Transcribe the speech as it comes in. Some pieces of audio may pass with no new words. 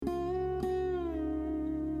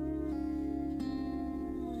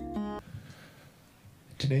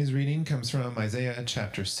Today's reading comes from Isaiah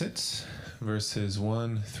chapter 6, verses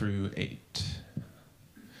 1 through 8.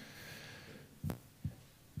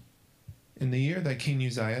 In the year that King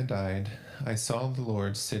Uzziah died, I saw the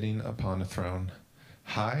Lord sitting upon a throne,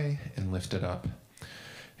 high and lifted up,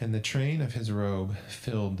 and the train of his robe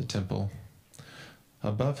filled the temple.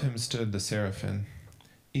 Above him stood the seraphim.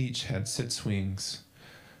 Each had 6 wings.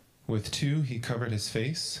 With 2 he covered his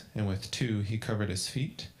face, and with 2 he covered his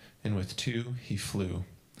feet, and with 2 he flew.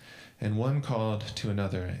 And one called to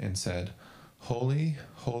another and said, Holy,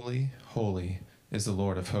 holy, holy is the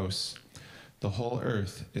Lord of hosts. The whole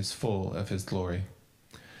earth is full of his glory.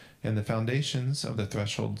 And the foundations of the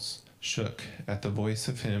thresholds shook at the voice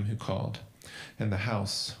of him who called, and the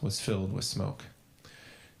house was filled with smoke.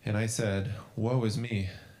 And I said, Woe is me,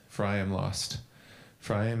 for I am lost,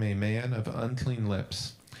 for I am a man of unclean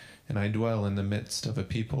lips, and I dwell in the midst of a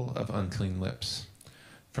people of unclean lips.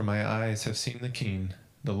 For my eyes have seen the King,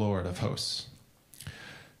 the Lord of hosts.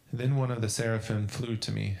 Then one of the seraphim flew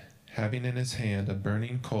to me, having in his hand a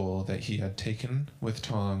burning coal that he had taken with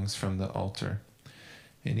tongs from the altar.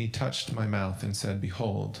 And he touched my mouth and said,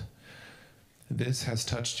 Behold, this has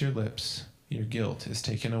touched your lips, your guilt is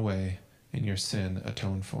taken away, and your sin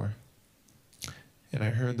atoned for. And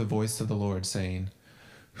I heard the voice of the Lord saying,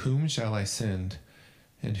 Whom shall I send,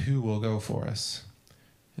 and who will go for us?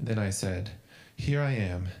 And then I said, Here I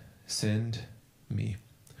am, send me.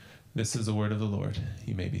 This is the word of the Lord.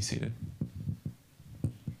 You may be seated.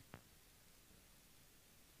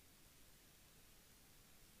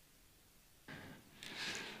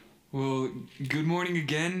 Well, good morning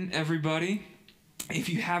again, everybody. If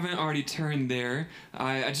you haven't already turned there,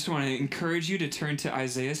 I just want to encourage you to turn to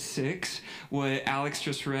Isaiah 6, what Alex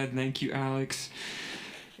just read. Thank you, Alex.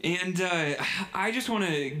 And I just want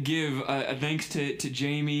to give a thanks to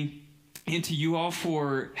Jamie and to you all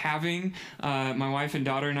for having my wife and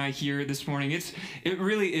daughter and I here this morning. It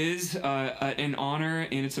really is an honor,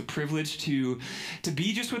 and it's a privilege to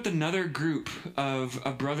be just with another group of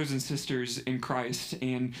brothers and sisters in Christ,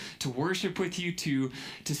 and to worship with you, to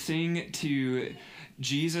sing to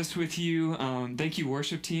Jesus with you. Thank you,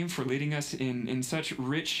 worship team, for leading us in such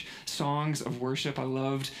rich songs of worship. I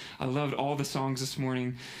loved all the songs this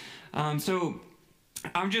morning. So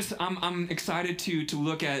I'm excited to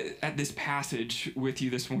look at this passage with you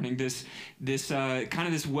this morning, this kind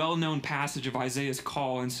of this well-known passage of Isaiah's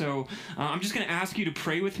call. And so I'm just going to ask you to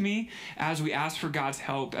pray with me as we ask for God's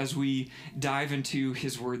help as we dive into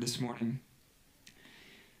his word this morning.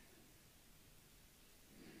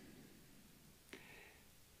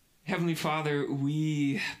 Heavenly Father,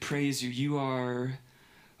 we praise you. You are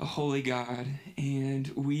a holy God, and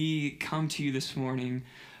we come to you this morning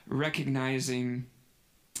recognizing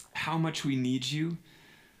how much we need you.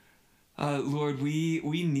 Lord, we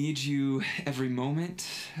need you every moment,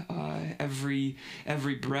 every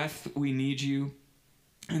breath we need you.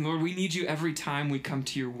 And Lord, we need you every time we come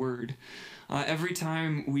to your word. Every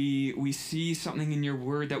time we see something in your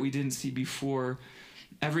word that we didn't see before.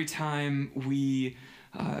 Every time we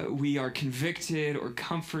are convicted or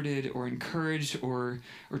comforted or encouraged or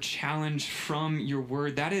challenged from your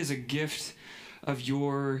word. That is a gift of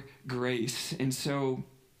your grace. And so,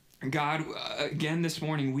 God, again this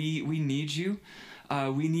morning, we need you.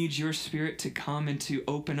 We need your spirit to come and to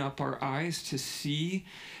open up our eyes to see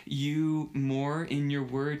you more in your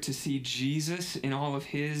word, to see Jesus in all of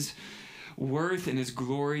his worth and his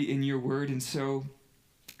glory in your word. And so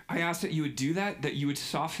I ask that you would do that you would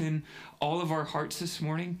soften all of our hearts this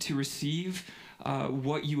morning to receive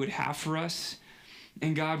what you would have for us.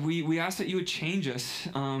 And God, we ask that you would change us,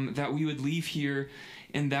 that we would leave here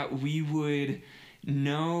and that we would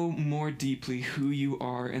know more deeply who you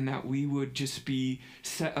are, and that we would just be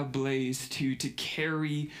set ablaze to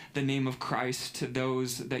carry the name of Christ to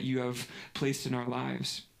those that you have placed in our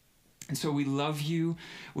lives. And so we love you,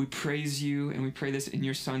 we praise you, and we pray this in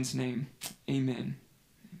your Son's name. Amen.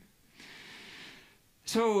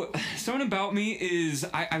 So something about me is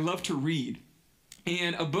I love to read.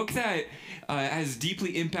 And a book that has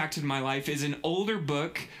deeply impacted my life is an older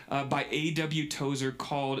book by A.W. Tozer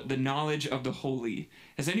called The Knowledge of the Holy.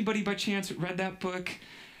 Has anybody by chance read that book?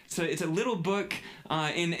 So it's a little book,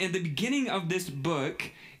 and at the beginning of this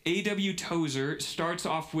book, A.W. Tozer starts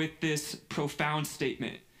off with this profound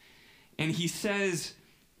statement. And he says,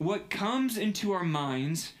 what comes into our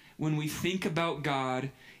minds when we think about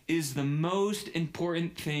God is the most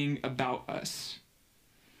important thing about us.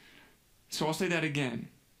 So I'll say that again.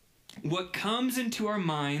 What comes into our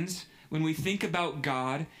minds when we think about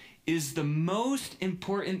God is the most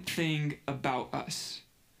important thing about us.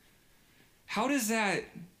 How does that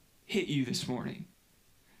hit you this morning?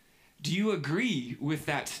 Do you agree with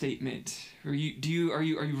that statement? Or are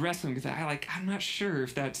you wrestling with that? I'm not sure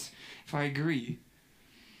if I agree.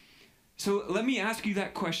 So let me ask you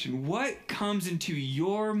that question. What comes into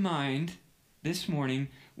your mind this morning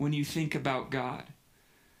when you think about God?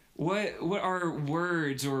 What are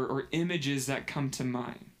words or images that come to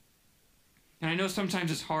mind? And I know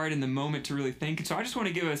sometimes it's hard in the moment to really think, and so I just want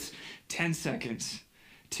to give us 10 seconds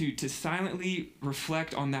to silently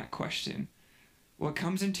reflect on that question. What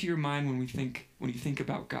comes into your mind when you think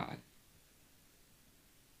about God?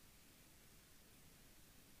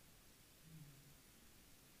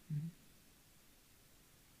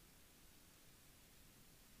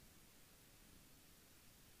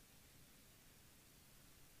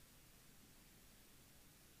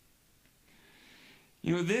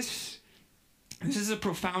 You know, this is a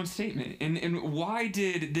profound statement. And why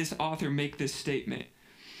did this author make this statement?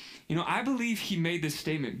 You know, I believe he made this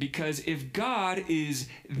statement because if God is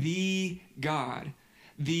the God,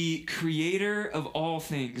 the creator of all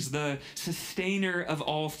things, the sustainer of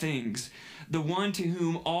all things, the one to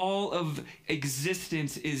whom all of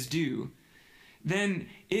existence is due, then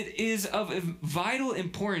it is of vital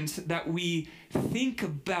importance that we think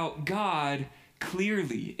about God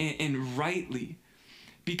clearly and rightly.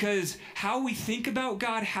 Because how we think about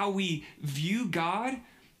God, how we view God,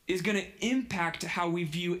 is going to impact how we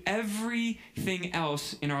view everything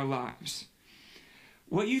else in our lives.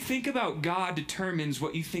 What you think about God determines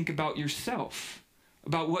what you think about yourself,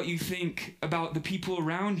 about what you think about the people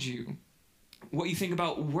around you, what you think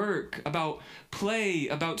about work, about play,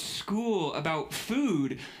 about school, about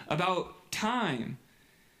food, about time.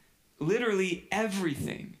 Literally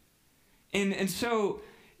everything. And so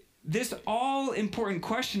this all-important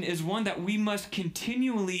question is one that we must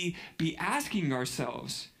continually be asking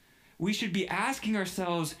ourselves. We should be asking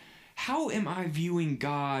ourselves, how am I viewing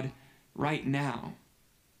God right now?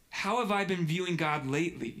 How have I been viewing God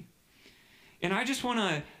lately? And I just want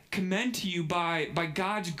to commend to you by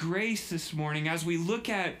God's grace this morning, as we look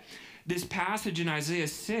at this passage in Isaiah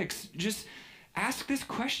 6, just ask this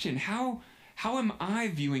question, how am I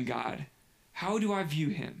viewing God? How do I view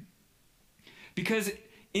him? Because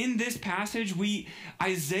in this passage,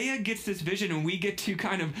 Isaiah gets this vision, and we get to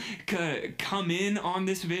kind of come in on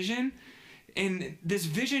this vision. And this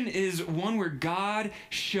vision is one where God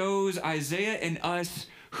shows Isaiah and us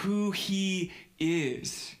who he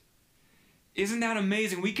is. Isn't that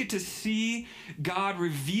amazing? We get to see God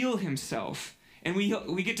reveal himself, and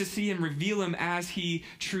we get to see him reveal him as he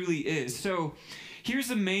truly is. So here's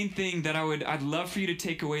the main thing that I'd love for you to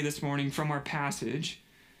take away this morning from our passage.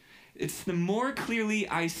 It's the more clearly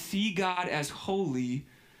I see God as holy,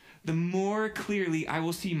 the more clearly I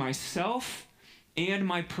will see myself and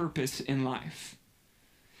my purpose in life.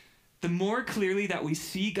 The more clearly that we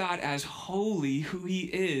see God as holy, who he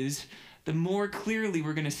is, the more clearly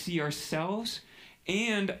we're going to see ourselves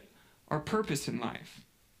and our purpose in life.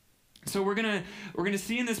 So we're going to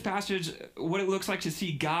see in this passage what it looks like to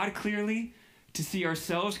see God clearly, to see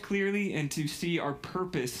ourselves clearly, and to see our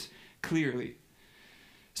purpose clearly.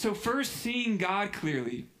 So first, seeing God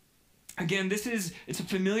clearly. Again, it's a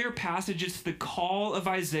familiar passage. It's the call of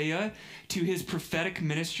Isaiah to his prophetic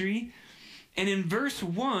ministry. And in verse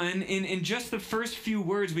 1, in just the first few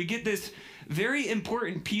words, we get this very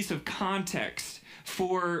important piece of context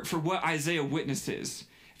for what Isaiah witnesses.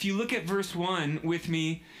 If you look at verse 1 with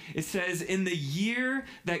me, it says, in the year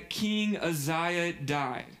that King Uzziah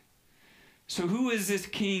died. So who is this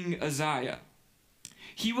King Uzziah?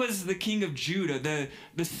 He was the king of Judah,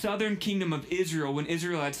 the southern kingdom of Israel, when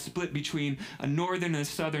Israel had split between a northern and a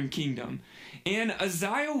southern kingdom. And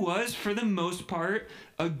Uzziah was, for the most part,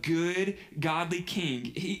 a good, godly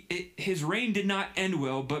king. His reign did not end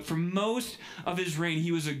well, but for most of his reign,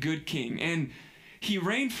 he was a good king. And he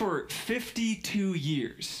reigned for 52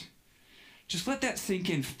 years. Just let that sink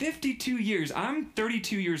in. 52 years. I'm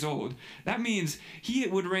 32 years old. That means he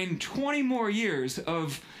would reign 20 more years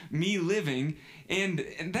of me living. And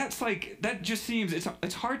that just seems,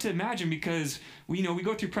 it's hard to imagine, because we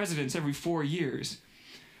go through presidents every 4 years.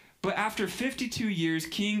 But after 52 years,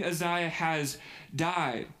 King Uzziah has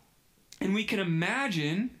died. And we can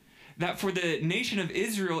imagine that for the nation of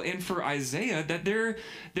Israel and for Isaiah, that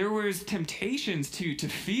there was temptations to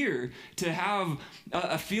fear, to have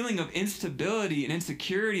a feeling of instability and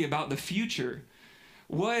insecurity about the future.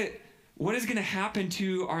 What is going to happen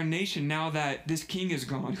to our nation now that this king is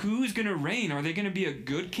gone? Who's going to reign? Are they going to be a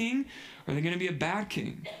good king? Or are they going to be a bad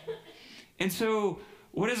king? And so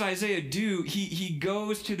what does Isaiah do? He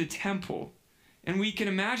goes to the temple. And we can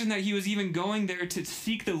imagine that he was even going there to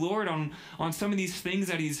seek the Lord on some of these things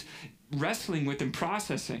that he's wrestling with and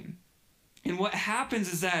processing. And what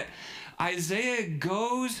happens is that Isaiah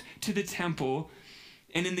goes to the temple,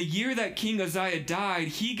 and in the year that King Uzziah died,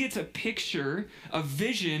 he gets a picture, a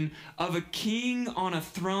vision of a king on a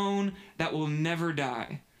throne that will never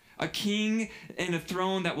die. A king and a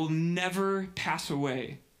throne that will never pass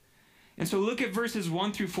away. And so look at verses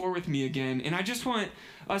 1-4 with me again. And I just want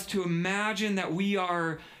us to imagine that we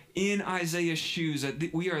are in Isaiah's shoes,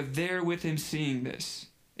 that we are there with him seeing this.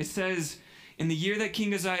 It says, in the year that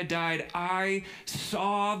King Uzziah died, I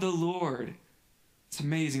saw the Lord. It's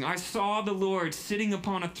amazing. I saw the Lord sitting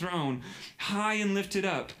upon a throne, high and lifted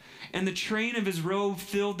up, and the train of his robe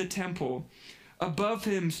filled the temple. Above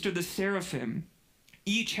him stood the seraphim.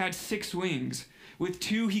 Each had 6 wings. With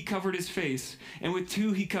 2 he covered his face, and with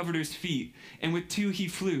 2 he covered his feet, and with 2 he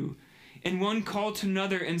flew. And one called to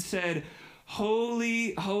another and said,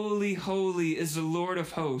 Holy, holy, holy is the Lord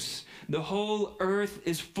of hosts. The whole earth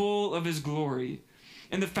is full of his glory.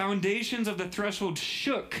 And the foundations of the threshold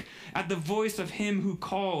shook at the voice of him who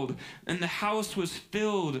called, and the house was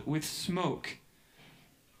filled with smoke.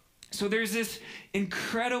 So there's this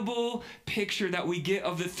incredible picture that we get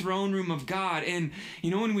of the throne room of God. And,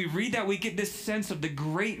 when we read that, we get this sense of the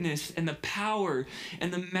greatness and the power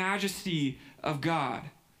and the majesty of God.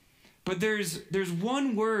 But there's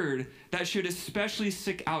one word that should especially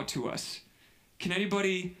stick out to us. Can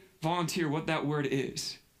anybody volunteer what that word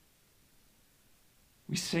is?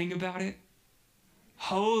 We sang about it.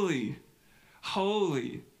 Holy,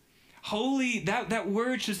 holy, holy. That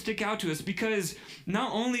word should stick out to us, because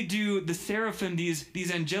not only do the seraphim,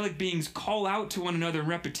 these angelic beings, call out to one another in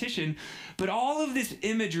repetition, but all of this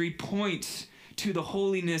imagery points to the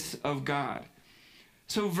holiness of God.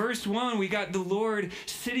 So verse 1, we got the Lord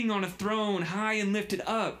sitting on a throne, high and lifted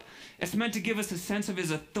up. It's meant to give us a sense of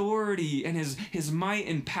his authority and his might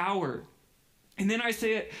and power. And then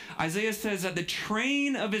Isaiah says that the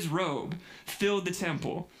train of his robe filled the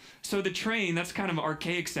temple. So the train, that's kind of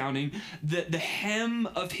archaic sounding, the hem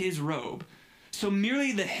of his robe. So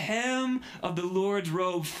merely the hem of the Lord's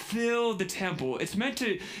robe filled the temple. It's meant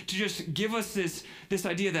to just give us this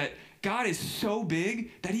idea that God is so big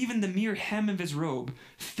that even the mere hem of his robe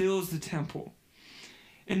fills the temple.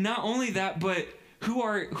 And not only that, but who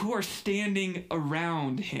are standing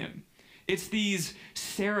around him? It's these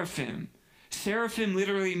seraphim. Seraphim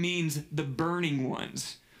literally means the burning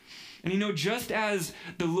ones. And just as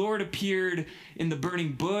the Lord appeared in the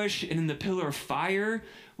burning bush and in the pillar of fire,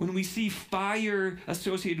 when we see fire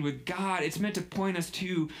associated with God, it's meant to point us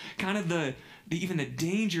to kind of even the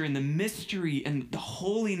danger and the mystery and the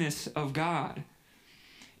holiness of God.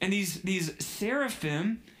 And these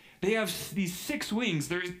seraphim, they have these 6 wings.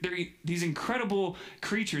 They're these incredible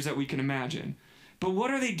creatures that we can imagine. But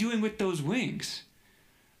what are they doing with those wings?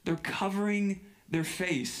 They're covering their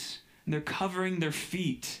face, and they're covering their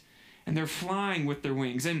feet, and they're flying with their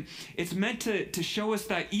wings. And it's meant to show us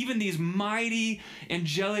that even these mighty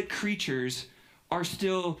angelic creatures are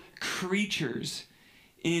still creatures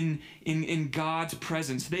in God's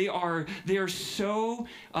presence. They are so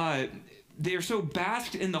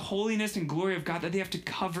basked in the holiness and glory of God that they have to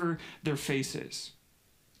cover their faces.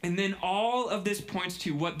 And then all of this points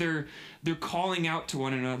to what they're calling out to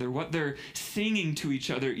one another, what they're singing to each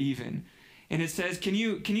other even. And it says, can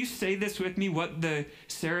you say this with me, what the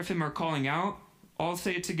seraphim are calling out? All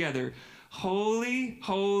say it together. Holy,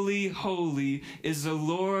 holy, holy is the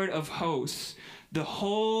Lord of hosts. The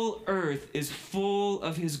whole earth is full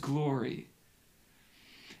of his glory.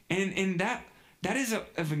 And that is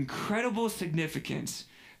of incredible significance,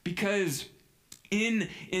 because in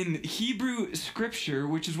Hebrew scripture,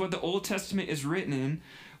 which is what the Old Testament is written in,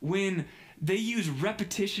 when they use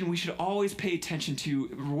repetition, we should always pay attention to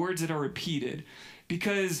words that are repeated,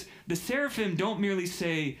 because the seraphim don't merely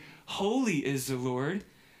say, holy is the Lord.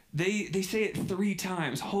 They say it 3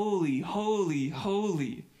 times, holy, holy,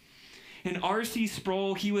 holy. And R.C.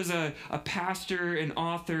 Sproul, he was a pastor and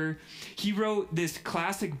author. He wrote this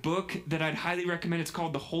classic book that I'd highly recommend. It's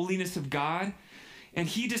called The Holiness of God. And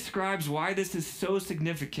he describes why this is so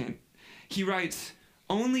significant. He writes,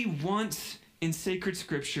 only once in sacred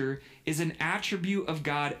scripture is an attribute of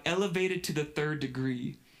God elevated to the 3rd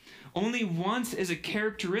degree. Only once is a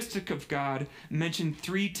characteristic of God mentioned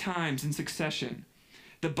 3 times in succession.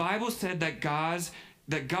 The Bible said that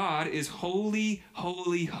God is holy,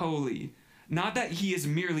 holy, holy. Not that he is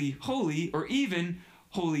merely holy or even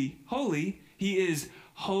holy, holy. He is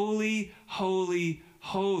holy, holy,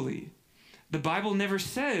 holy. The Bible never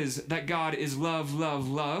says that God is love, love,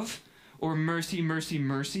 love, or mercy, mercy,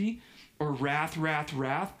 mercy, or wrath, wrath,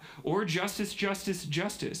 wrath, or justice, justice,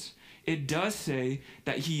 justice. it does say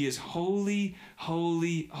that he is holy,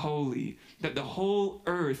 holy, holy, that the whole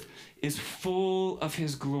earth is full of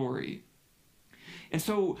his glory. And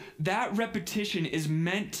so that repetition is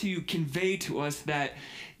meant to convey to us that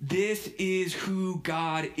this is who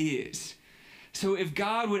God is. So if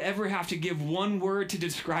God would ever have to give one word to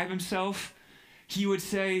describe himself, he would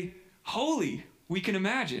say, holy, we can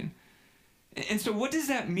imagine. And so what does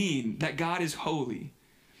that mean, that God is holy?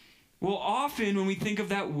 Well, often when we think of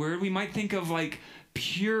that word, we might think of like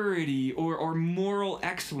purity or moral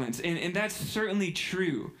excellence, and that's certainly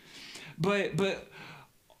true. But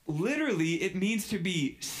literally, it means to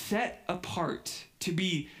be set apart, to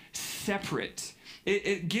be separate.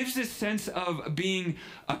 It gives this sense of being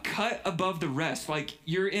a cut above the rest, like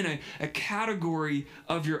you're in a category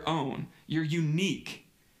of your own. You're unique.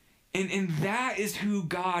 And that is who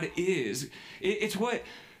God is. It's what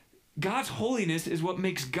God's holiness is what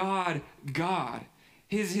makes God God.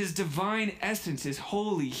 His divine essence is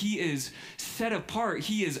holy. He is set apart.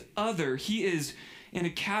 He is other. He is in a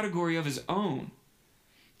category of his own.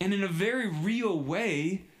 And in a very real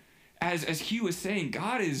way, as Hugh was saying,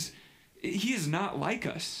 he is not like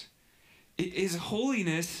us. His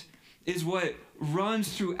holiness is what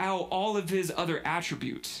runs throughout all of his other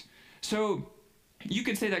attributes. So you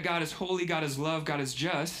can say that God is holy, God is love, God is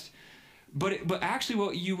just, but actually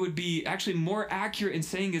what you would be actually more accurate in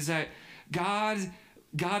saying is that God's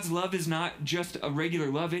love is not just a regular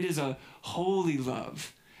love, it is a holy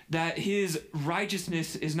love. That his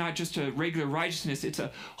righteousness is not just a regular righteousness, it's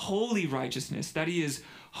a holy righteousness. That he is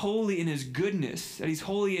holy in his goodness, that he's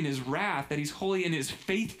holy in his wrath, that he's holy in his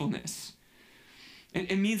faithfulness.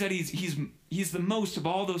 It means that he's the most of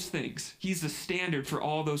all those things. He's the standard for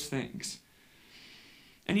all those things.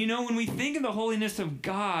 And when we think of the holiness of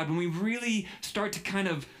God, when we really start to kind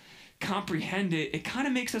of comprehend it, it kind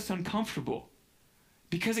of makes us uncomfortable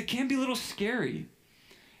because it can be a little scary.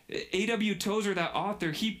 A.W. Tozer, that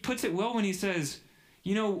author, he puts it well when he says,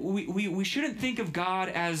 we shouldn't think of God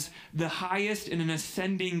as the highest in an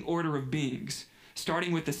ascending order of beings,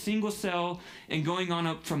 starting with a single cell and going on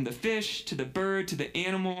up from the fish to the bird to the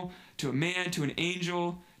animal to a man to an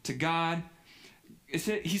angel to God.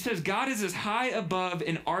 He says God is as high above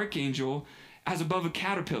an archangel as above a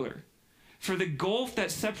caterpillar. For the gulf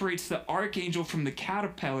that separates the archangel from the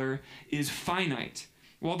caterpillar is finite,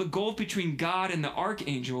 while the gulf between God and the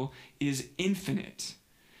archangel is infinite.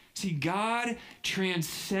 See, God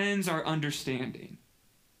transcends our understanding.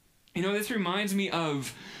 This reminds me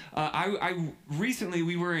of, recently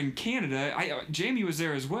we were in Canada, Jamie was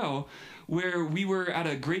there as well, where we were at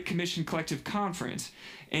a Great Commission Collective Conference.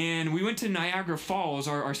 And we went to Niagara Falls,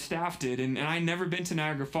 our staff did, and I'd never been to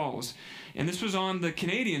Niagara Falls. And this was on the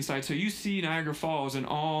Canadian side, so you see Niagara Falls in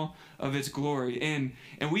all of its glory. And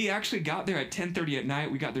we actually got there at 10:30 at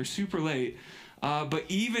night. We got there super late. But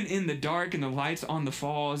even in the dark and the lights on the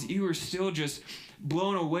falls, you were still just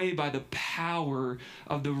blown away by the power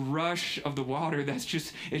of the rush of the water.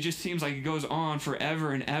 It just seems like it goes on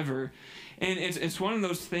forever and ever. And it's one of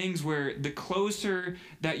those things where the closer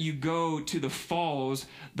that you go to the falls,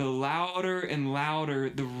 the louder and louder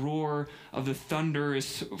the roar of the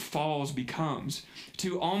thunderous falls becomes,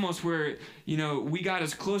 to almost where, we got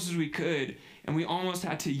as close as we could and we almost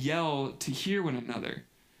had to yell to hear one another.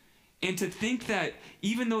 And to think that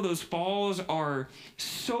even though those falls are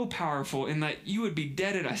so powerful and that you would be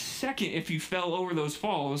dead in a second if you fell over those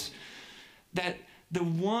falls, that the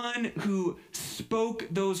one who spoke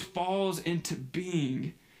those falls into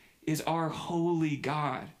being is our holy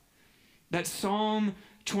God. That Psalm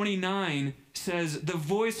 29 says, "The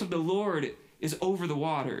voice of the Lord is over the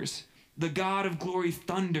waters. The God of glory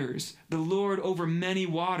thunders, the Lord over many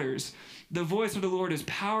waters. The voice of the Lord is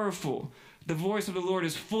powerful. The voice of the Lord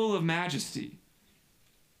is full of majesty."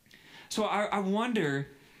 So I wonder,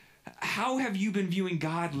 how have you been viewing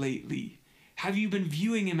God lately? Have you been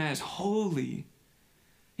viewing him as holy?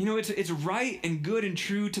 It's right and good and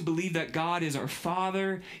true to believe that God is our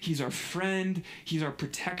Father, he's our friend, he's our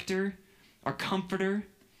protector, our comforter.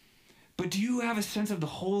 But do you have a sense of the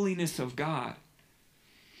holiness of God?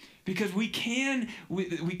 Because we can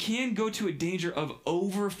go to a danger of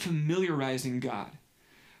over-familiarizing God.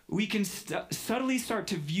 We can subtly start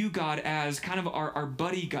to view God as kind of our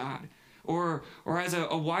buddy God, or as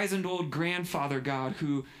a wizened old grandfather God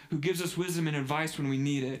who gives us wisdom and advice when we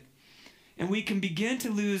need it. And we can begin to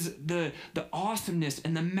lose the awesomeness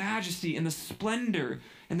and the majesty and the splendor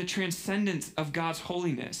and the transcendence of God's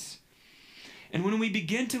holiness. And when we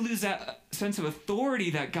begin to lose that sense of authority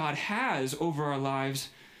that God has over our lives,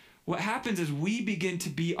 what happens is we begin to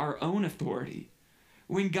be our own authority.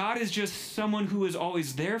 When God is just someone who is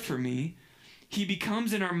always there for me, he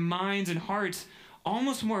becomes in our minds and hearts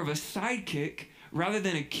almost more of a sidekick rather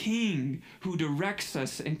than a king who directs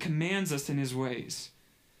us and commands us in his ways.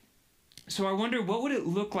 So I wonder, what would it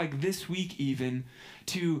look like this week even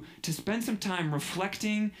to spend some time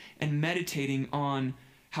reflecting and meditating on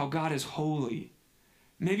how God is holy?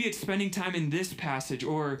 Maybe it's spending time in this passage,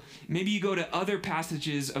 or maybe you go to other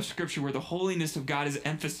passages of Scripture where the holiness of God is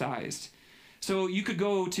emphasized. So you could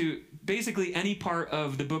go to basically any part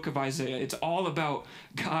of the book of Isaiah. It's all about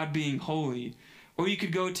God being holy. Or you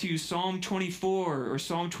could go to Psalm 24 or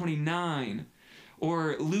Psalm 29.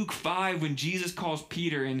 Or Luke 5 when Jesus calls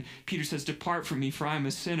Peter and Peter says, "Depart from me, for I am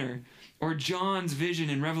a sinner." Or John's vision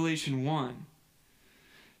in Revelation 1.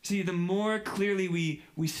 See, the more clearly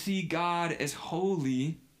we see God as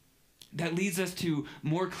holy, that leads us to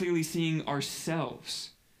more clearly seeing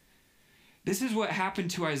ourselves. This is what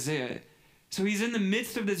happened to Isaiah. So he's in the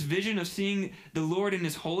midst of this vision of seeing the Lord in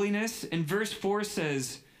his holiness. And verse 4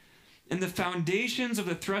 says, "And the foundations of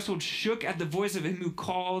the threshold shook at the voice of him who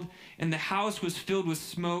called, and the house was filled with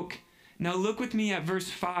smoke." Now look with me at verse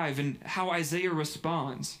 5 and how Isaiah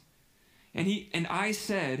responds. And I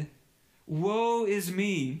said, "Woe is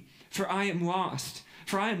me, for I am lost,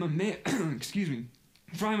 for I am a man,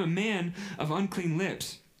 for I am a man of unclean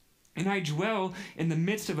lips, and I dwell in the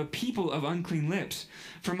midst of a people of unclean lips,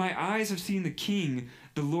 for my eyes have seen the King,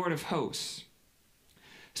 the Lord of hosts."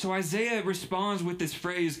 So Isaiah responds with this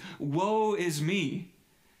phrase, "Woe is me."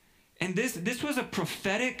 And this was a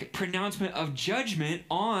prophetic pronouncement of judgment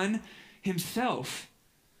on himself.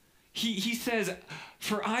 He says,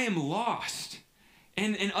 "For I am lost."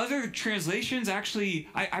 And in other translations, actually,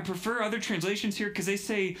 I prefer other translations here because they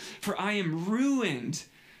say, "For I am ruined."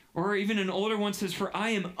 Or even an older one says, "For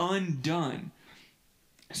I am undone."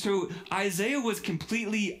 So Isaiah was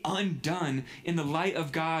completely undone in the light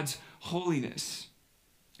of God's holiness.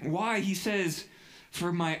 Why? He says,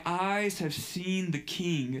 "For my eyes have seen the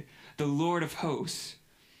King, the Lord of hosts."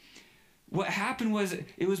 What happened was,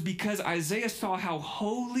 it was because Isaiah saw how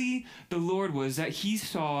holy the Lord was, that he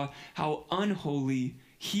saw how unholy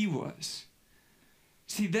he was.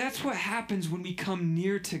 See, that's what happens when we come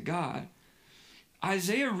near to God.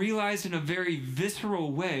 Isaiah realized in a very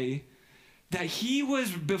visceral way that he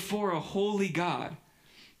was before a holy God,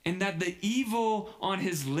 and that the evil on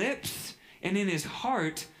his lips and in his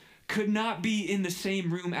heart could not be in the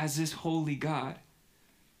same room as this holy God.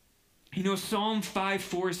 You know, Psalm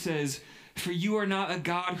 5:4 says, "For you are not a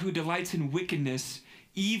God who delights in wickedness.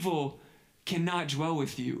 Evil cannot dwell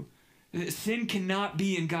with you." Sin cannot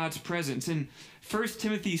be in God's presence. And 1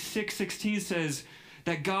 Timothy 6:16 says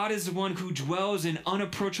that God is the one who dwells in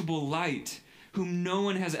unapproachable light, whom no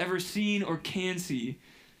one has ever seen or can see.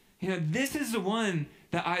 You know, this is the one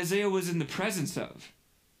that Isaiah was in the presence of.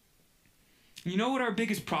 You know what our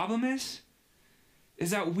biggest problem is?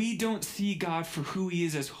 Is that we don't see God for who he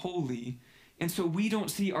is as holy, and so we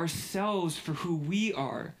don't see ourselves for who we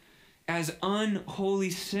are as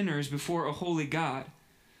unholy sinners before a holy God.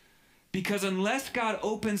 Because unless God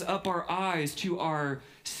opens up our eyes to our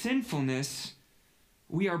sinfulness,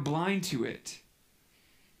 we are blind to it.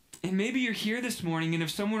 And maybe you're here this morning, and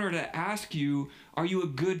if someone were to ask you, "Are you a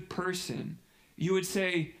good person?" you would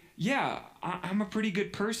say, "Yeah, I'm a pretty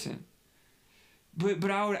good person."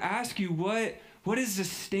 But I would ask you, what is the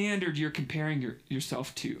standard you're comparing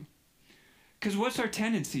yourself to? Because what's our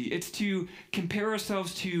tendency? It's to compare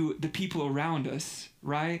ourselves to the people around us,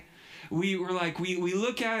 right? We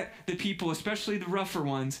look at the people, especially the rougher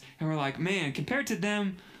ones, and we're like, "Man, compared to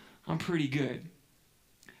them, I'm pretty good."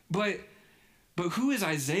 But who is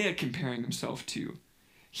Isaiah comparing himself to?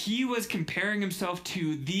 He was comparing himself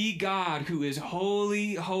to the God who is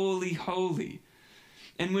holy, holy, holy.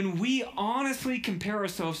 And when we honestly compare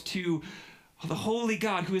ourselves to the holy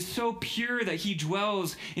God who is so pure that he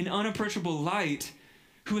dwells in unapproachable light,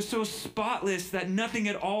 who is so spotless that nothing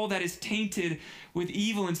at all that is tainted with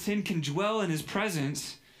evil and sin can dwell in his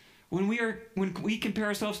presence, when we compare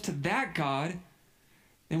ourselves to that God,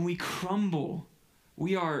 then we crumble.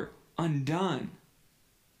 We are undone.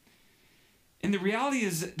 And the reality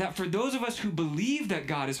is that for those of us who believe that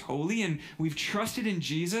God is holy and we've trusted in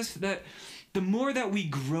Jesus, that the more that we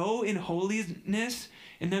grow in holiness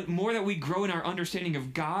and the more that we grow in our understanding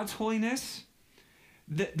of God's holiness,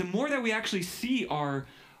 the more that we actually see our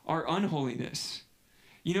unholiness.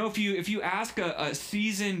 You know, if you ask a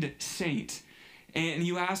seasoned saint and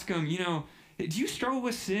you ask them, you know, "Do you struggle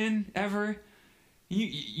with sin ever?"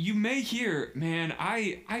 You may hear, "Man,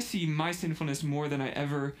 I see my sinfulness more than I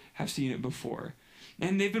ever have seen it before."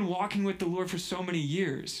 And they've been walking with the Lord for so many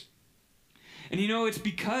years. And you know, it's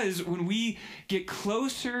because when we get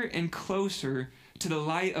closer and closer to the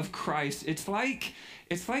light of Christ, it's like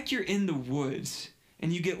you're in the woods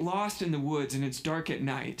and you get lost in the woods and it's dark at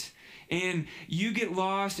night. And you get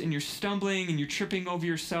lost and you're stumbling and you're tripping over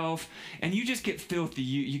yourself and you just get filthy.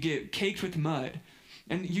 You get caked with mud.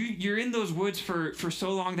 And you're in those woods for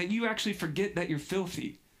so long that you actually forget that you're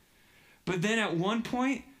filthy. But then at one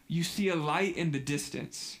point, you see a light in the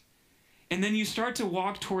distance. And then you start to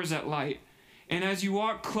walk towards that light. And as you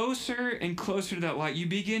walk closer and closer to that light, you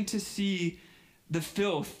begin to see the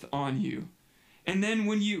filth on you. And then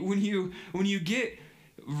when you get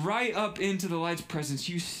right up into the light's presence,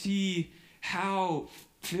 you see how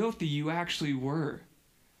filthy you actually were.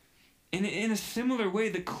 And in a similar way,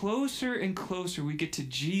 the closer and closer we get to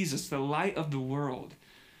Jesus, the light of the world,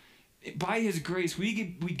 by his grace, we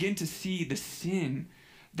begin to see the sin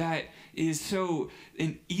that is so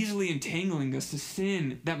easily entangling us, the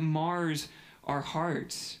sin that mars our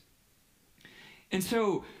hearts. And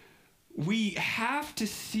so we have to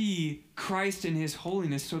see Christ in his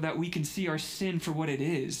holiness so that we can see our sin for what it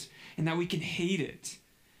is and that we can hate it.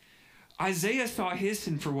 Isaiah saw his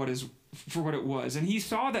sin for what it was, and he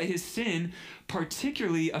saw that his sin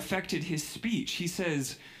particularly affected his speech. He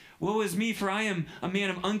says, "Woe is me, for I am a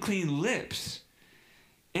man of unclean lips."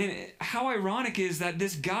 And how ironic is that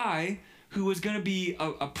this guy who was going to be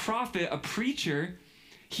a prophet, a preacher,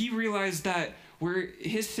 he realized that where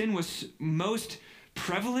his sin was most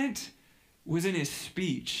prevalent was in his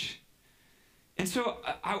speech. And so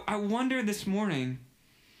I wonder this morning,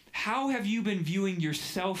 how have you been viewing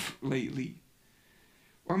yourself lately?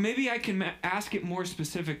 Or maybe I can ask it more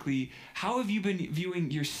specifically, how have you been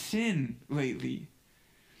viewing your sin lately?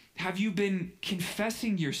 Have you been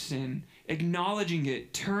confessing your sin, acknowledging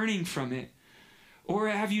it, turning from it? Or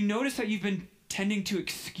have you noticed that you've been tending to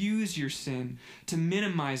excuse your sin, to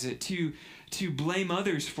minimize it, to blame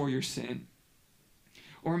others for your sin?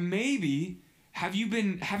 Or maybe have you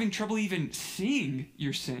been having trouble even seeing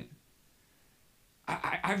your sin?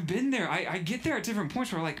 I've been there. I get there at different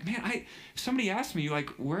points where I'm like, man, if somebody asked me, like,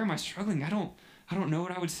 where am I struggling? I don't know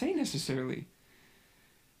what I would say necessarily.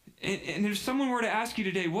 And if someone were to ask you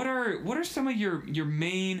today, what are some of your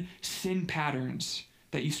main sin patterns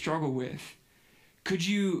that you struggle with? Could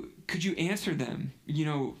you answer them,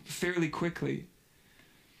 fairly quickly?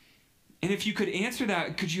 And if you could answer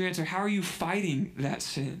that, could you answer, how are you fighting that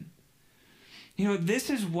sin? This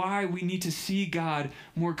is why we need to see God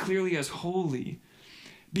more clearly as holy.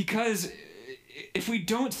 Because if we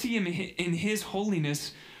don't see him in his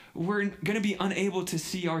holiness, we're going to be unable to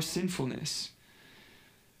see our sinfulness.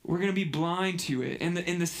 We're going to be blind to it and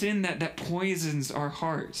the sin that poisons our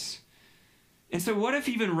hearts. And so what if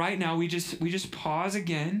even right now we just pause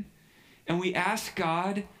again and we ask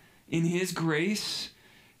God in his grace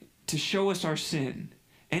to show us our sin,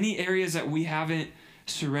 any areas that we haven't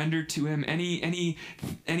surrendered to him, any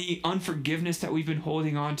unforgiveness that we've been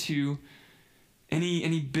holding on to,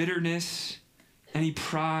 any bitterness, any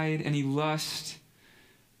pride, any lust.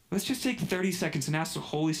 Let's just take 30 seconds and ask the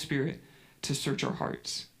Holy Spirit to search our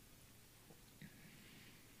hearts.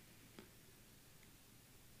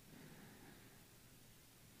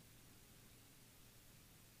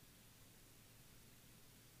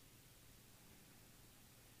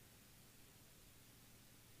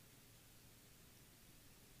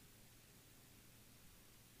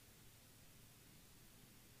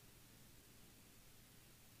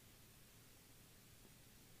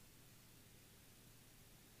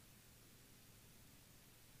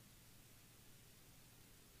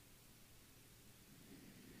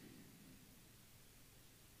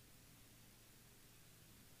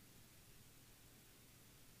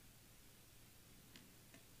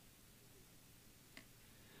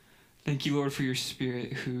 Thank you, Lord, for your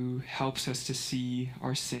Spirit who helps us to see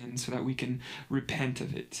our sin so that we can repent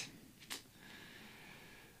of it.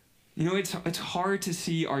 It's hard to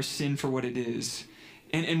see our sin for what it is.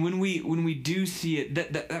 And when we do see it,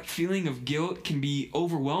 that feeling of guilt can be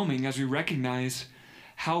overwhelming as we recognize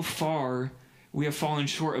how far we have fallen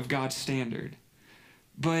short of God's standard.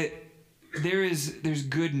 But there's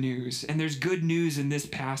good news, and there's good news in this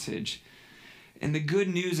passage. And the good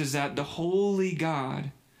news is that the holy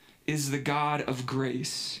God is the God of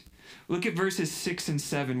grace. Look at verses 6 and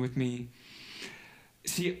 7 with me.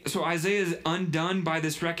 See, so Isaiah is undone by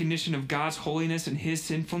this recognition of God's holiness and his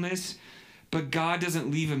sinfulness, but God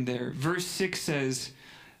doesn't leave him there. Verse 6 says,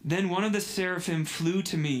 "Then one of the seraphim flew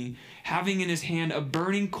to me, having in his hand a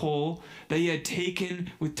burning coal that he had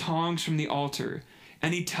taken with tongs from the altar.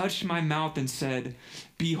 And he touched my mouth and said,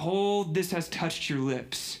 'Behold, this has touched your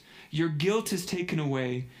lips. Your guilt is taken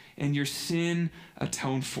away, and your sin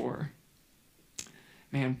atoned for.'"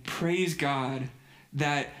 Man, praise God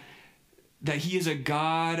that that he is a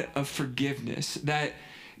God of forgiveness, that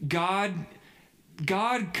God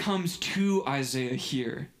comes to Isaiah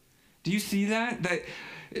here. Do you see that? That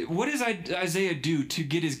what does Isaiah do to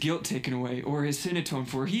get his guilt taken away or his sin atoned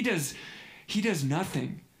for? He does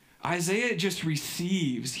nothing. Isaiah just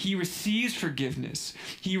receives. He receives forgiveness.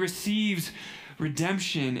 He receives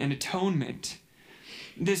redemption and atonement.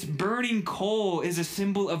 This burning coal is a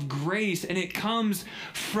symbol of grace, and it comes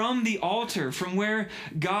from the altar, from where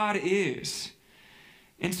God is.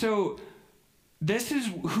 And so this is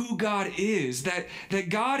who God is, that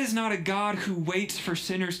God is not a God who waits for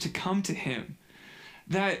sinners to come to him.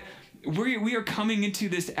 That we are coming into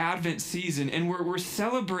this Advent season, and we're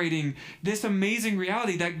celebrating this amazing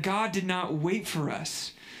reality that God did not wait for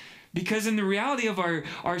us. Because in the reality of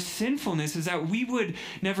our sinfulness is that we would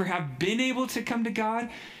never have been able to come to God,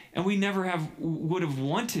 and we never would have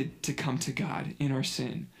wanted to come to God in our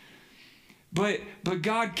sin. But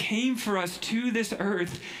God came for us to this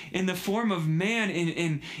earth in the form of man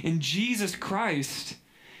in Jesus Christ.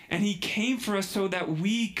 And he came for us so that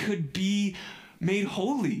we could be made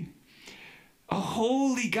holy. A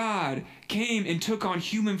holy God came and took on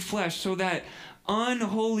human flesh so that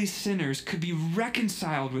unholy sinners could be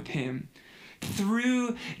reconciled with him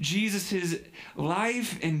through Jesus'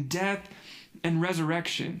 life and death and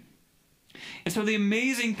resurrection. And so the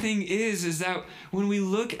amazing thing is that when we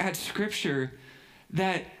look at Scripture,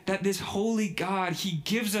 that this holy God, he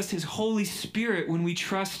gives us his Holy Spirit when we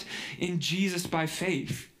trust in Jesus by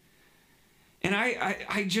faith. And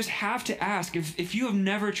I just have to ask, if you have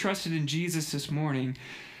never trusted in Jesus this morning,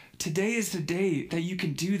 today is the day that you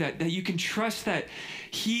can do that you can trust that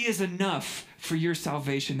he is enough for your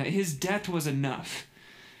salvation, that his death was enough,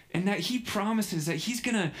 and that he promises that he's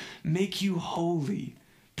going to make you holy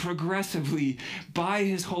progressively by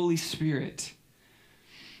his Holy Spirit.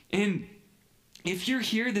 And if you're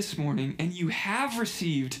here this morning and you have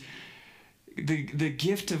received the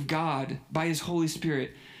gift of God by his Holy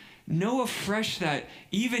Spirit, know afresh that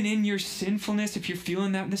even in your sinfulness, if you're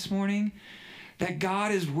feeling that this morning, that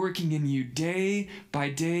God is working in you day by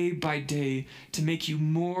day by day to make you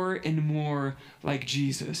more and more like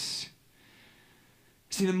Jesus.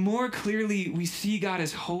 See, the more clearly we see God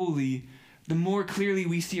as holy, the more clearly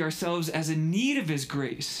we see ourselves as in need of his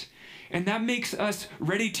grace. And that makes us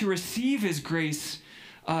ready to receive his grace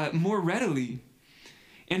more readily.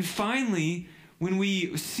 And finally, when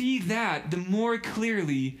we see that, the more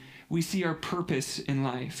clearly we see our purpose in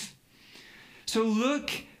life. So look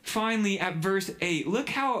finally at verse 8. Look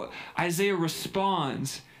how Isaiah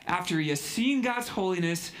responds after he has seen God's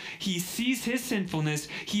holiness, he sees his sinfulness,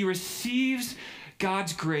 he receives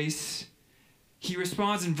God's grace. He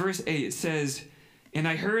responds in verse 8. It says, "And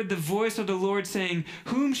I heard the voice of the Lord saying,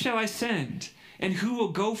 'Whom shall I send? And who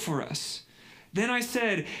will go for us?' Then I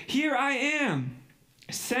said, 'Here I am.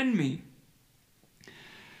 Send me.'"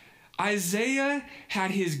 Isaiah had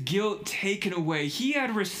his guilt taken away. He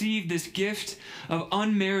had received this gift of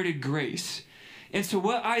unmerited grace. And so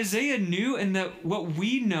what Isaiah knew, and that what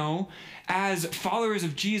we know as followers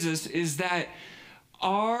of Jesus, is that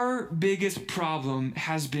our biggest problem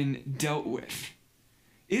has been dealt with.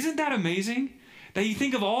 Isn't that amazing? That you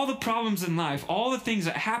think of all the problems in life, all the things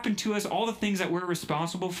that happen to us, all the things that we're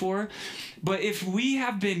responsible for, but if we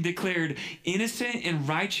have been declared innocent and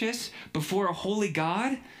righteous before a holy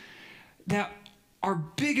God, that our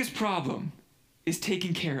biggest problem is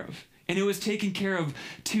taken care of. And it was taken care of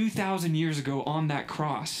 2,000 years ago on that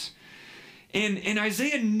cross. And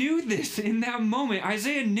Isaiah knew this in that moment.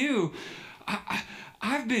 Isaiah knew,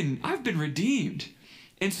 I've been redeemed.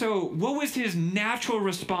 And so what was his natural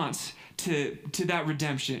response to that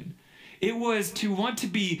redemption? It was to want to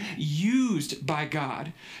be used by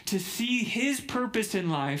God, to see his purpose in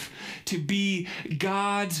life, to be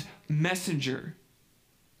God's messenger.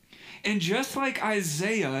 And just like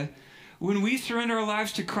Isaiah, when we surrender our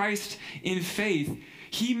lives to Christ in faith,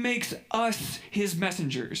 he makes us his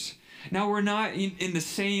messengers. Now, we're not in the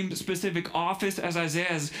same specific office as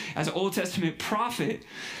Isaiah, as an Old Testament prophet,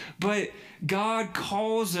 but God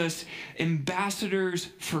calls us ambassadors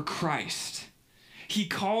for Christ. He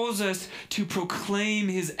calls us to proclaim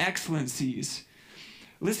his excellencies.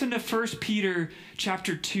 Listen to 1 Peter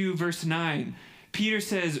chapter 2, verse 9. Peter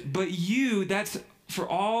says, "But you," that's for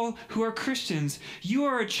all who are Christians, "you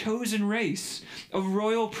are a chosen race, a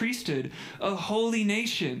royal priesthood, a holy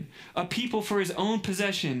nation, a people for his own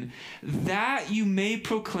possession, that you may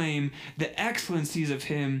proclaim the excellencies of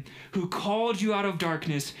him who called you out of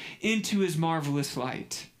darkness into his marvelous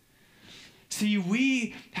light." See,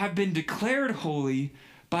 we have been declared holy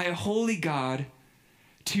by a holy God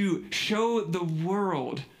to show the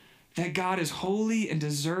world that God is holy and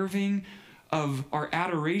deserving of our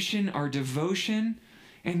adoration, our devotion,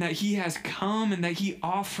 and that he has come and that he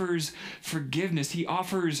offers forgiveness. He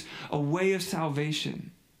offers a way of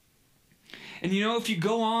salvation. And you know, if you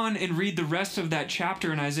go on and read the rest of that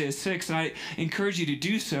chapter in Isaiah 6, and I encourage you to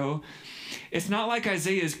do so, it's not like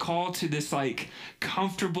Isaiah is called to this like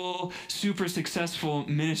comfortable, super successful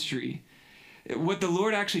ministry. What the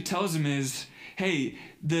Lord actually tells him is, hey,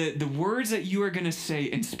 the words that you are going to say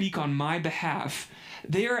and speak on my behalf,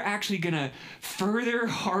 they are actually going to further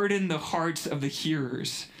harden the hearts of the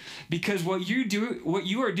hearers. Because what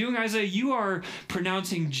you are doing, Isaiah, you are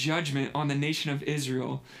pronouncing judgment on the nation of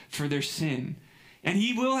Israel for their sin. And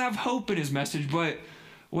he will have hope in his message, but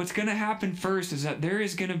what's going to happen first is that there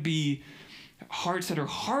is going to be hearts that are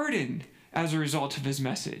hardened as a result of his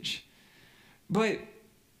message. But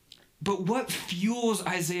what fuels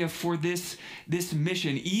Isaiah for this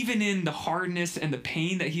mission, even in the hardness and the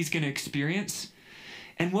pain that he's going to experience?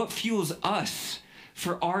 And what fuels us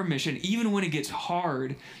for our mission, even when it gets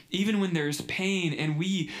hard, even when there's pain and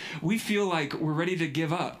we feel like we're ready to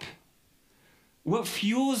give up? What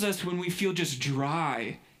fuels us when we feel just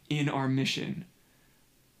dry in our mission?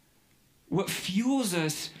 What fuels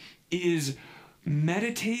us is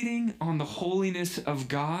meditating on the holiness of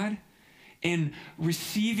God and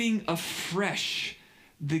receiving afresh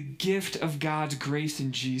the gift of God's grace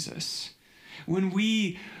in Jesus. When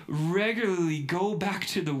we regularly go back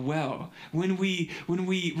to the well, when we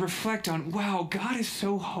reflect on, wow, God is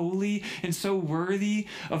so holy and so worthy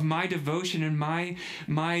of my devotion and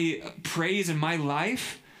my praise and my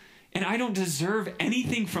life, and I don't deserve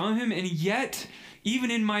anything from him, and yet,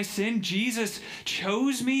 even in my sin, Jesus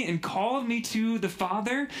chose me and called me to the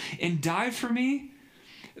Father and died for me.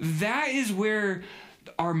 That is where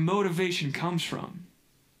our motivation comes from.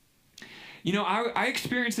 You know, I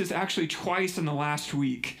experienced this actually twice in the last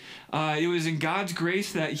week. It was in God's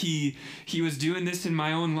grace that he was doing this in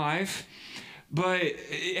my own life. But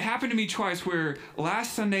it happened to me twice where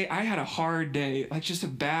last Sunday I had a hard day, like just a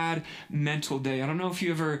bad mental day. I don't know if you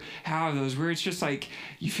ever have those where it's just like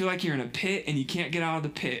you feel like you're in a pit and you can't get out of the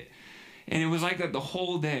pit. And it was like that the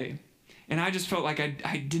whole day. And I just felt like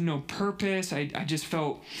I didn't know purpose. I just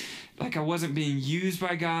felt like I wasn't being used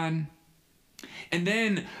by God. And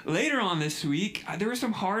then later on this week, there were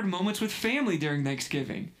some hard moments with family during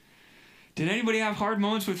Thanksgiving. Did anybody have hard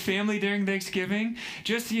moments with family during Thanksgiving?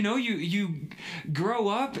 Just, you know, you grow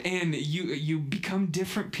up and you become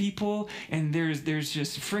different people, and there's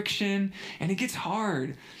just friction, and it gets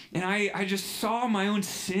hard. And I just saw my own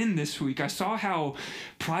sin this week. I saw how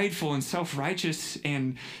prideful and self-righteous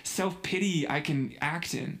and self-pity I can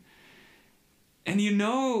act in. And you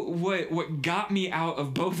know what got me out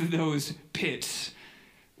of both of those pits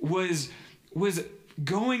was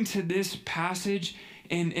going to this passage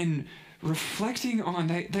and reflecting on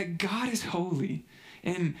that God is holy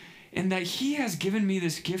and that he has given me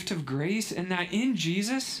this gift of grace, and that in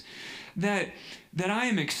Jesus that I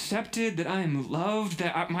am accepted, that I am loved,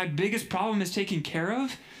 that my biggest problem is taken care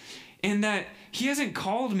of, and that he hasn't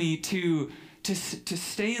called me to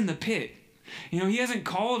stay in the pit. You know, he hasn't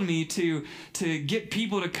called me to get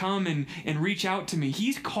people to come and reach out to me.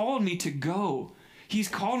 He's called me to go. He's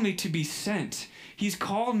called me to be sent. He's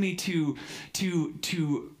called me to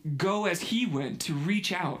go as he went, to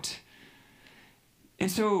reach out.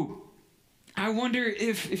 And so I wonder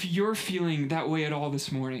if you're feeling that way at all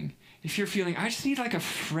this morning. If you're feeling, I just need like a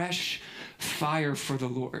fresh fire for the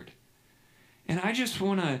Lord. And I just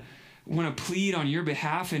want to plead on your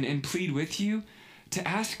behalf and plead with you to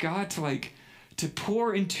ask God to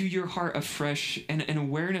pour into your heart afresh an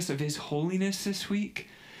awareness of his holiness this week,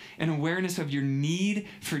 an awareness of your need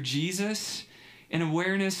for Jesus, an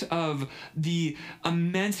awareness of the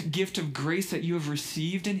immense gift of grace that you have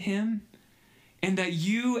received in him, and that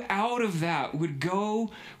you out of that would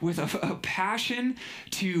go with a passion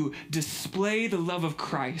to display the love of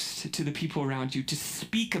Christ to the people around you, to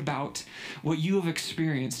speak about what you have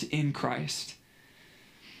experienced in Christ.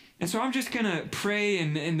 And so I'm just gonna pray,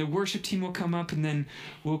 and the worship team will come up, and then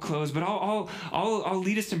we'll close. But I'll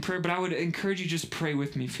lead us in prayer. But I would encourage you just pray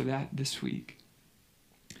with me for that this week.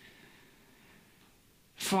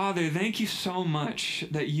 Father, thank you so much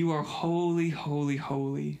that you are holy, holy,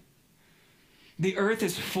 holy. The earth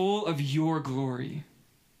is full of your glory.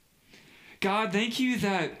 God, thank you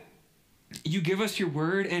that you give us your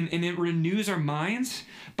word, and it renews our minds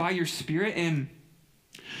by your Spirit. And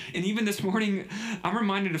even this morning, I'm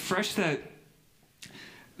reminded afresh that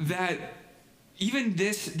even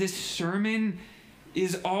this sermon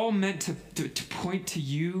is all meant to point to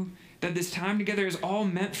you, that this time together is all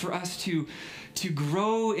meant for us to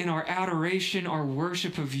grow in our adoration, our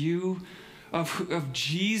worship of you, of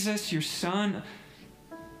Jesus, your Son.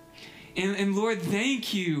 And Lord,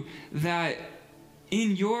 thank you that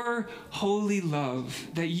in your holy love,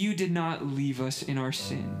 that you did not leave us in our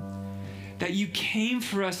sin, that you came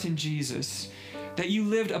for us in Jesus, that you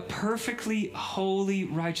lived a perfectly holy,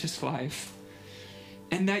 righteous life,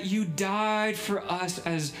 and that you died for us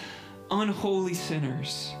as unholy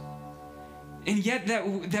sinners. And yet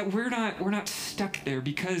that we're not stuck there,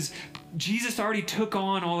 because Jesus already took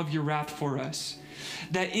on all of your wrath for us.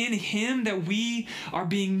 That in him that we are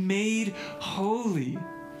being made holy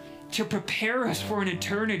to prepare us for an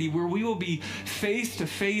eternity where we will be face to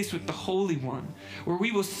face with the Holy One, where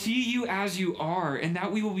we will see you as you are, and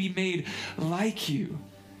that we will be made like you.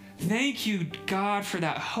 Thank you, God, for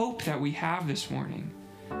that hope that we have this morning.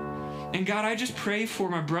 And God, I just pray for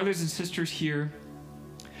my brothers and sisters here,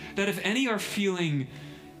 that if any are feeling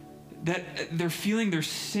that they're feeling their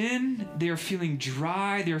sin, they are feeling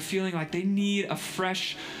dry, they're feeling like they need a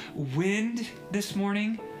fresh wind this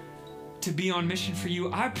morning to be on mission for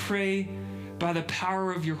you, I pray by the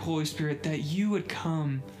power of your Holy Spirit that you would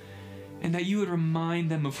come and that you would remind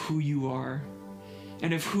them of who you are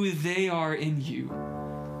and of who they are in you.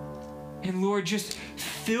 And Lord, just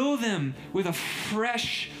fill them with a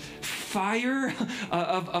fresh fire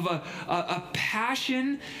of a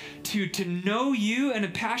passion to know you, and a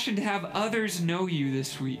passion to have others know you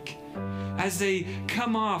this week. As they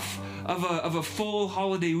come off of a full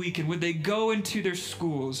holiday weekend, would they go into their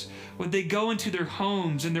schools? Would they go into their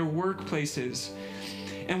homes and their workplaces?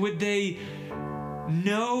 And would they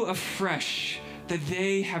know afresh that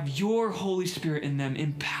they have your Holy Spirit in them,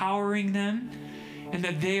 empowering them, and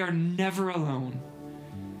that they are never alone,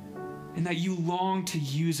 and that you long to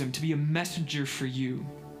use them to be a messenger for you.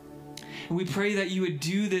 And we pray that you would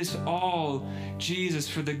do this all, Jesus,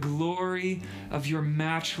 for the glory of your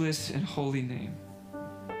matchless and holy name.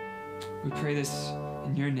 We pray this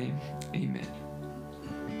in your name. Amen.